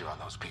things easier on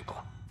those people.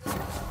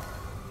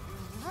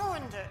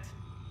 Ruined it!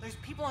 Those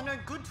people are no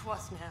good to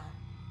us now.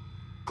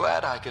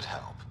 Glad I could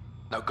help.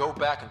 Now go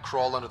back and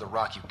crawl under the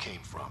rock you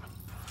came from.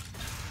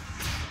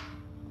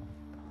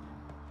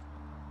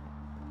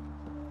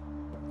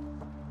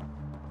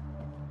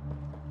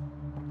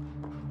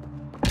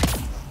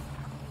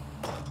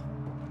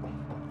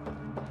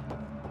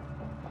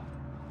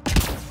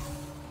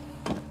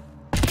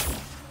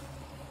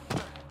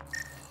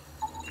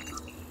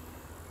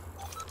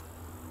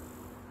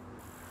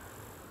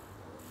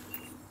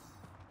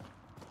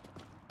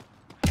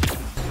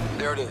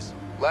 There it is.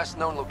 Last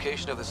known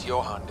location of this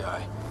Johann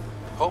guy.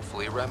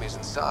 Hopefully Remy's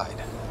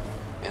inside.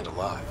 And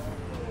alive.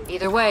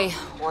 Either way,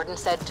 Warden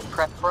said to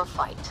prep for a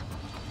fight.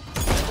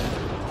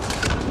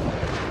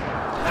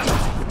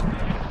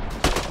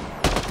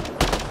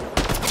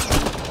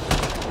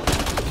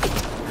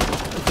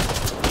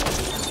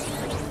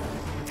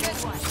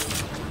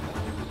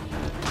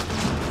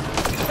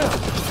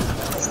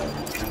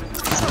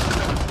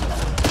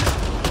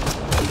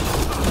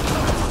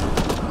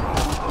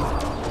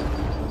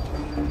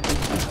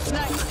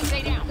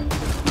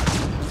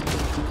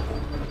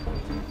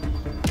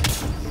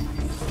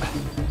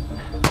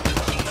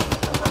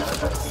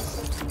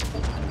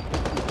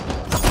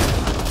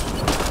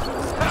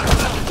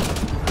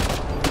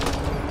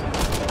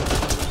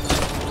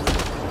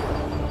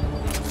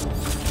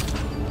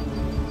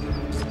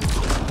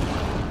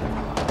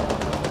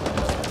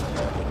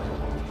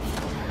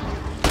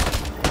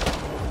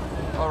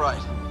 All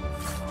right.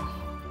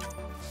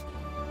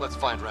 Let's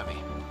find Remy.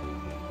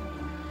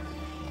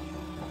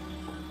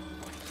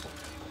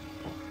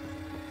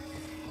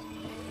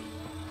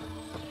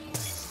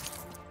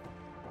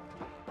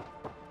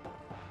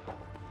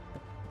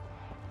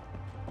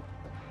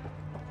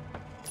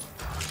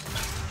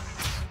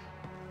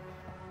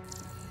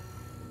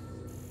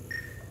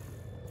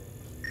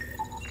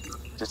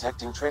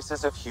 Detecting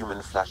traces of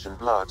human flesh and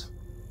blood.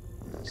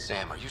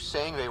 Sam, are you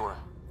saying they were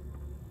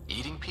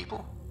eating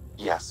people?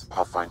 Yes,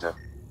 Pathfinder.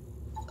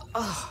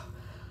 Ugh,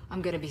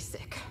 I'm gonna be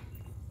sick.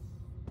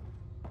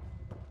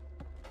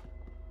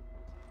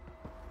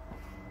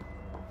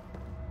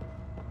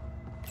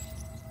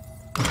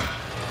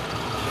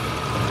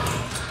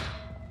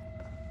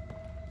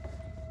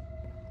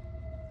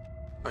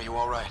 Are you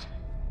all right?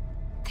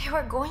 They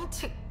were going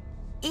to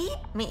eat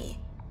me.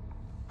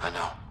 I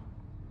know.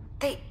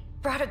 They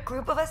brought a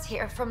group of us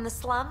here from the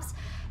slums,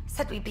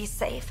 said we'd be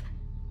safe.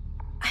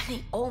 I'm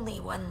the only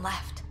one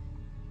left.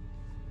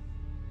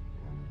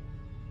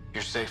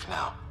 You're safe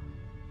now.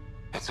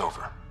 It's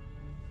over.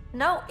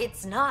 No,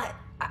 it's not.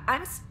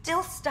 I'm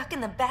still stuck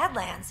in the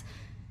Badlands,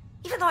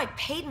 even though I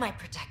paid my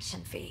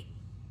protection fee.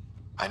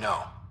 I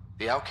know.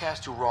 The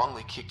outcast who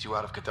wrongly kicked you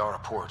out of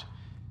Kadara Port.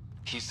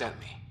 He sent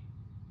me.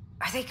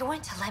 Are they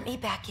going to let me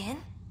back in?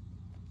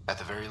 At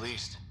the very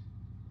least.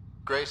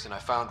 Grayson, I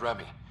found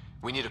Remy.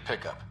 We need a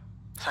pickup.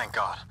 Thank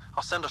God.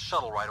 I'll send a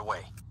shuttle right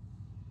away.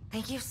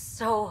 Thank you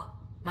so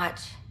much.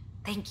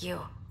 Thank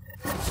you.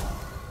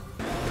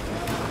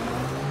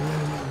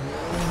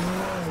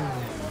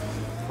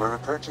 We're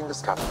approaching the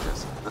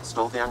scavengers that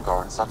stole the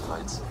Angaran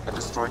satellites and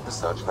destroyed the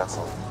search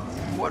vessel.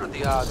 What are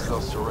the odds they'll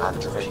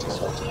surrender? Activating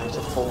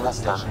automated full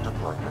station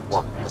deployment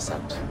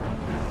 1%.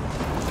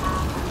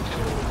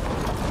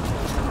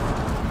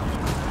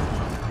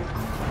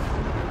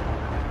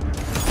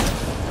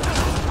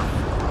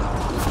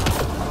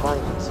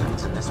 Mining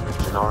zones in this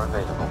region are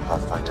available,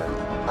 Pathfinder.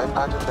 I've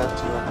added them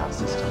to your map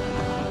system.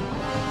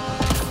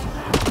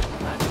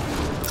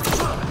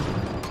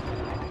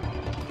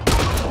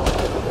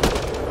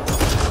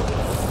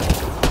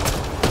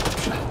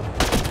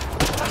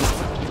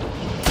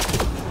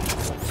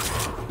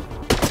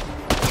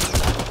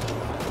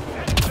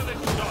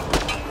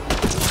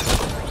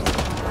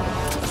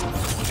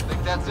 I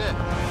think that's it.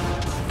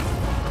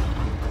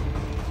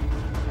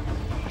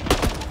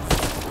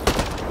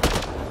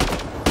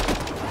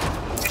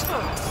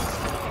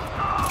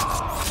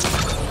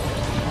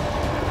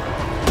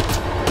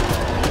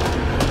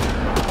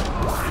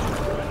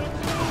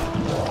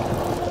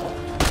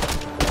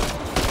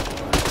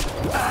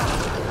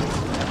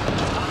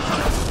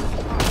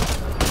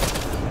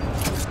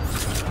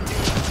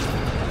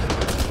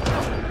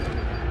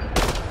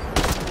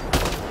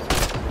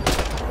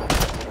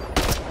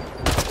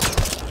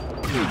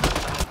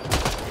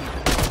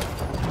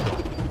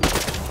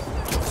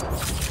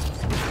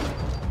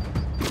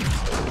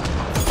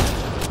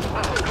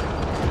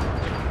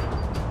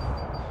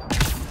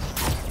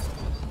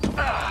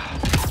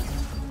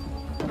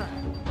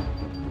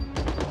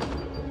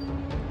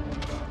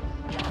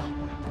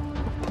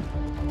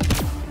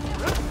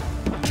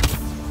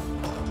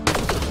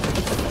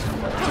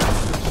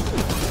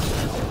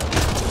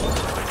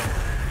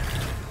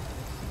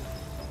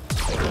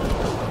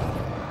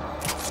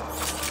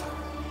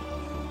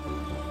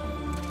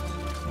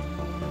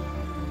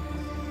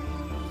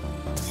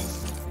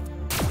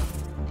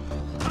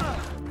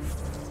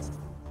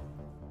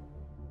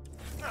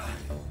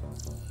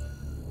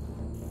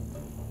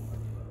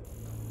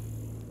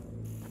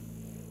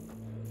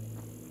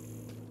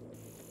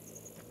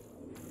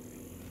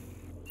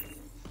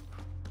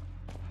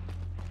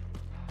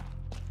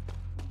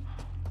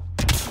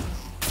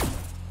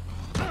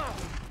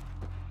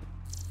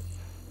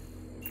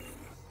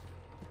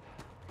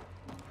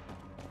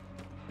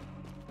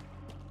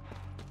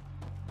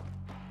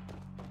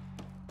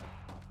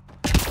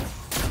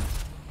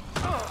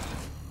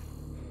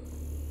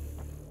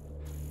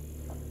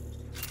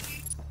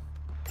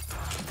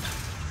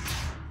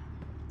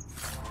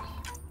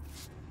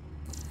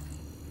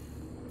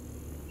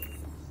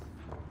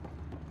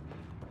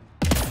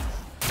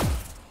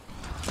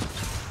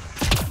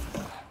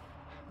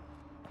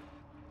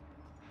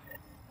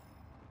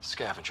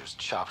 Scavengers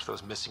chopped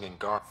those missing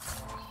Angaran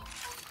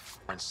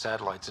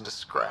satellites into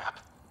scrap.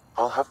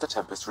 I'll have the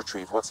Tempest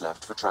retrieve what's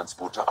left for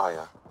transport to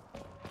Aya.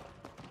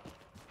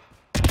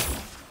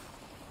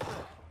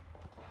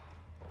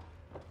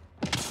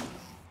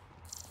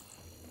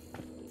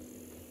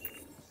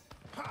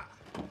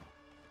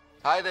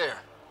 Hi there.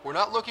 We're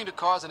not looking to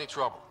cause any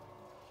trouble.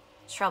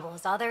 Trouble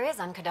is all there is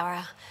on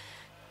Kadara.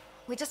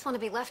 We just want to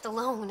be left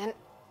alone and...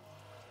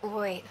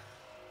 Wait.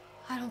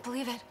 I don't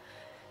believe it.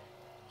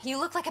 You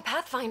look like a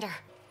Pathfinder.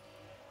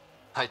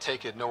 I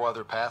take it no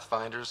other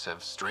Pathfinders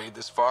have strayed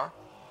this far?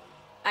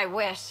 I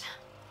wish.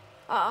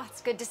 Oh,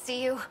 it's good to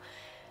see you.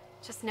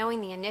 Just knowing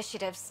the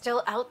initiative's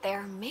still out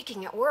there,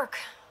 making it work.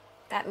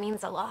 That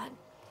means a lot.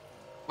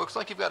 Looks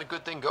like you've got a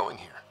good thing going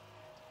here.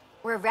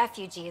 We're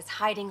refugees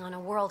hiding on a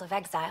world of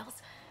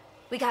exiles.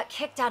 We got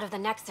kicked out of the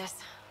Nexus,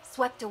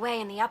 swept away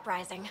in the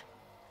uprising.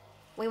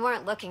 We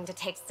weren't looking to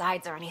take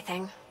sides or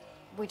anything.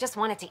 We just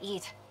wanted to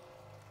eat.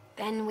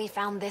 Then we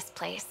found this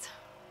place.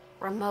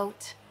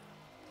 Remote,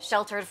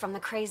 sheltered from the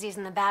crazies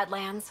in the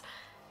Badlands,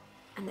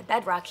 and the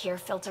bedrock here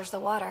filters the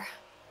water.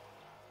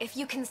 If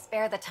you can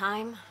spare the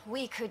time,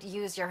 we could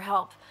use your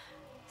help.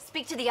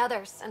 Speak to the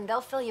others, and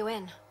they'll fill you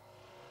in.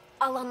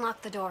 I'll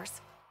unlock the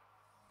doors.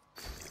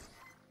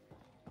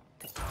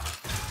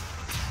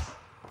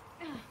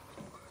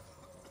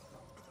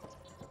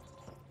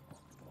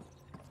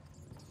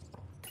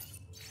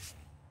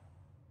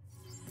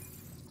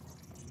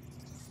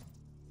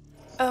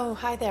 Oh,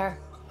 hi there.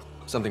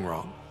 Something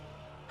wrong?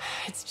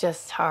 It's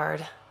just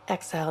hard.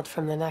 Exiled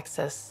from the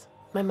Nexus.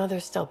 My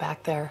mother's still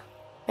back there.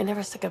 I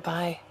never said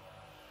goodbye.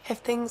 Have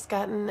things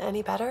gotten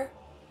any better?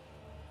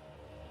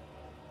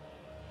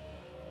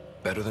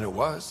 Better than it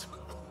was.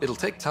 It'll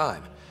take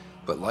time,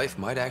 but life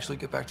might actually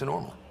get back to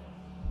normal.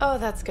 Oh,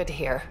 that's good to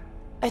hear.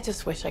 I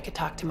just wish I could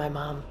talk to my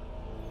mom.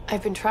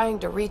 I've been trying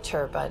to reach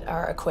her, but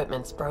our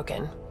equipment's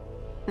broken.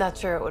 Not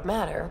sure it would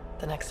matter.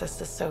 The Nexus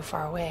is so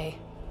far away.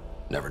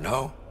 Never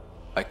know.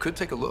 I could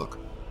take a look.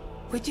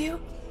 Would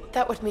you?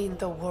 That would mean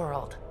the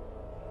world.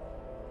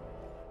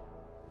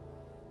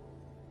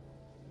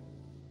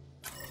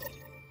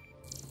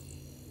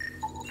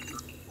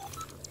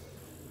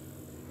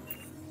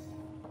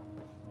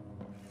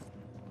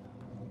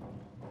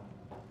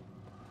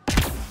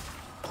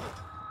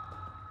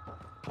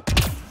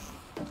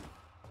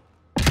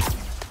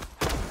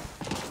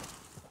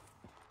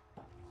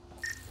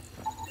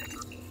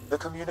 The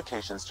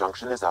communications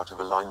junction is out of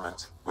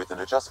alignment. With an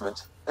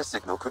adjustment, a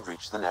signal could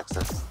reach the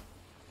Nexus.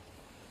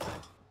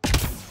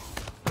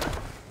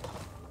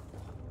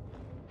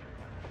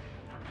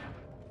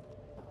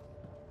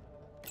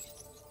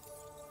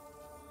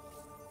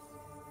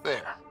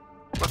 There.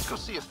 Let's go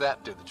see if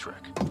that did the trick.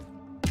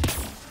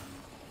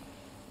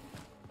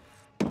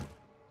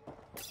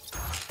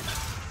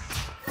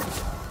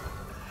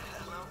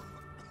 Hello?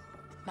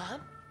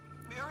 Mom?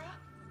 Miria?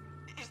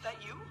 Is that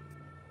you?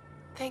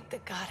 Thank the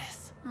goddess.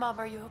 Mom,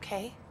 are you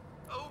okay?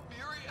 Oh,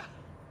 Miria.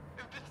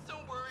 I've been so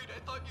worried I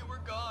thought you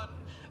were gone.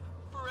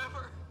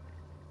 Forever.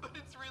 But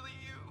it's really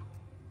you.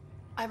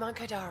 I'm on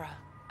Kadara.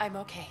 I'm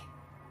okay.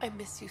 I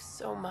miss you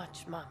so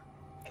much, Mom.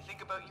 I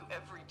think about you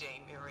every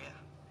day, Miria.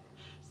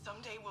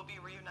 Someday we'll be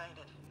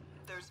reunited.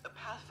 There's a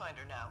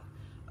Pathfinder now.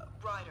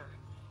 Ryder.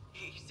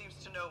 He seems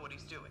to know what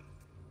he's doing.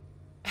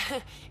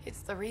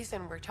 It's the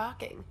reason we're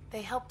talking.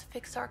 They helped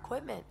fix our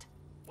equipment.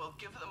 Well,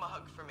 give them a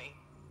hug for me.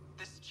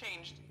 This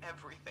changed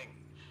everything.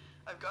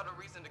 I've got a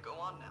reason to go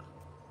on now.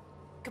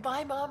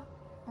 Goodbye, Mom.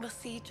 We'll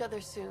see each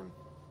other soon.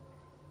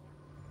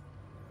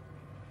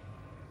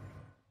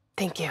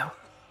 Thank you.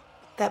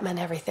 That meant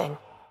everything.